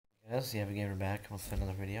Guys, yeah, again, we're back with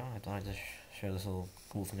another video. I thought I'd just share this little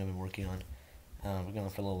cool thing I've been working on. We're going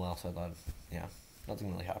for a little while, so I thought, yeah, nothing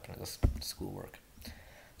really happened. Just schoolwork.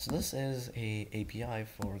 So this is a API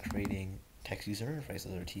for creating text user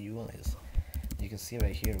interfaces, or TUIs. You can see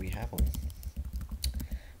right here we have one,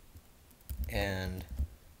 and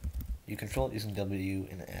you control it using W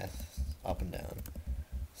and S, up and down.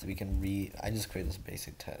 So we can read. I just created this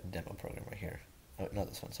basic demo program right here. Oh, not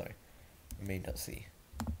this one. Sorry, main.c.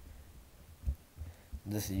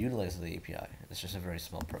 This utilizes the API. It's just a very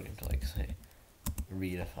small program to, like, say,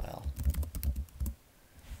 read a file.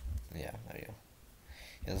 Yeah, there you go.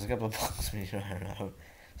 Yeah, there's a couple of bugs we need to iron out,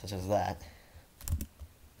 such as that.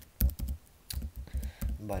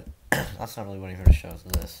 But that's not really what I'm here to show. Is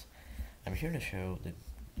this. I'm here to show the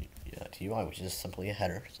TUI, which is simply a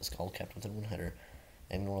header. It's just called kept within one header.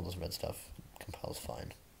 Ignore all this red stuff. Compiles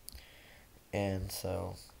fine. And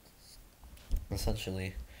so,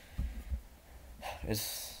 essentially,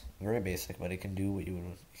 it's very basic, but it can do what you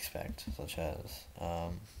would expect, such as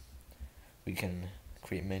we can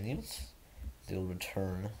create menus. They'll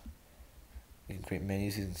return. We can create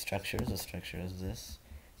menus using structures. The structure is this: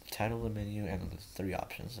 the title of the menu, and there's three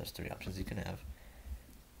options. There's three options you can have.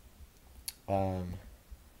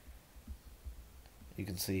 You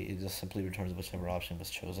can see it just simply returns whichever option was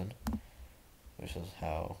chosen, which is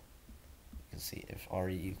how you can see if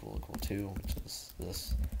RE equal 2, which is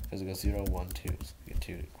this, because it goes 0, 1, 2, so we get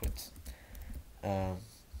 2, it quits.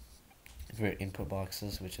 Create input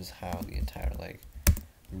boxes, which is how the entire, like,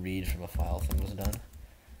 read from a file thing was done.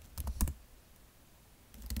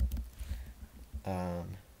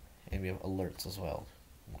 And we have alerts as well,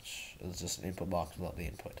 which is just an input box without the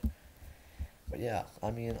input. But yeah,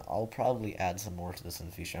 I mean, I'll probably add some more to this in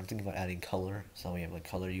the future. I'm thinking about adding color, so we have, like,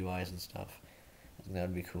 color UIs and stuff. I think that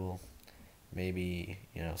would be cool. Maybe,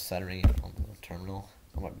 centering it on the terminal.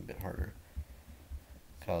 That might be a bit harder,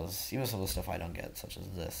 because even some of the stuff I don't get, such as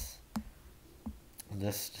this.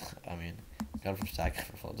 I mean, got it from Stack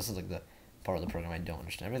Overflow. This is, like, the part of the program I don't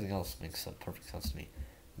understand. Everything else makes perfect sense to me.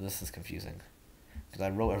 This is confusing, because I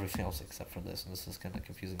wrote everything else except for this, and this is kind of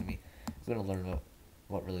confusing to me. I'm going to learn about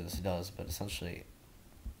what really this does, but essentially,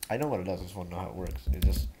 I know what it does. I just want to know how it works. It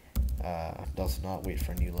just does not wait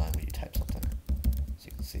for a new line when you type something. So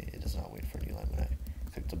you can see it does not wait for a new line when I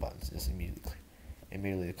click the buttons. It just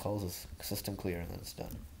immediately calls this system clear, and then it's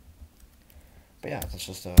done. But yeah, that's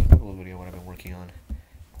just a quick little video of what I've been working on.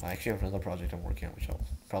 I actually have another project I'm working on, which I'll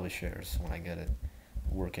probably share when I get it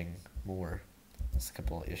working more. It's a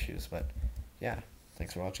couple of issues, but yeah,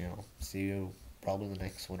 thanks for watching. I'll see you probably in the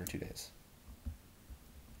next 1 or 2 days.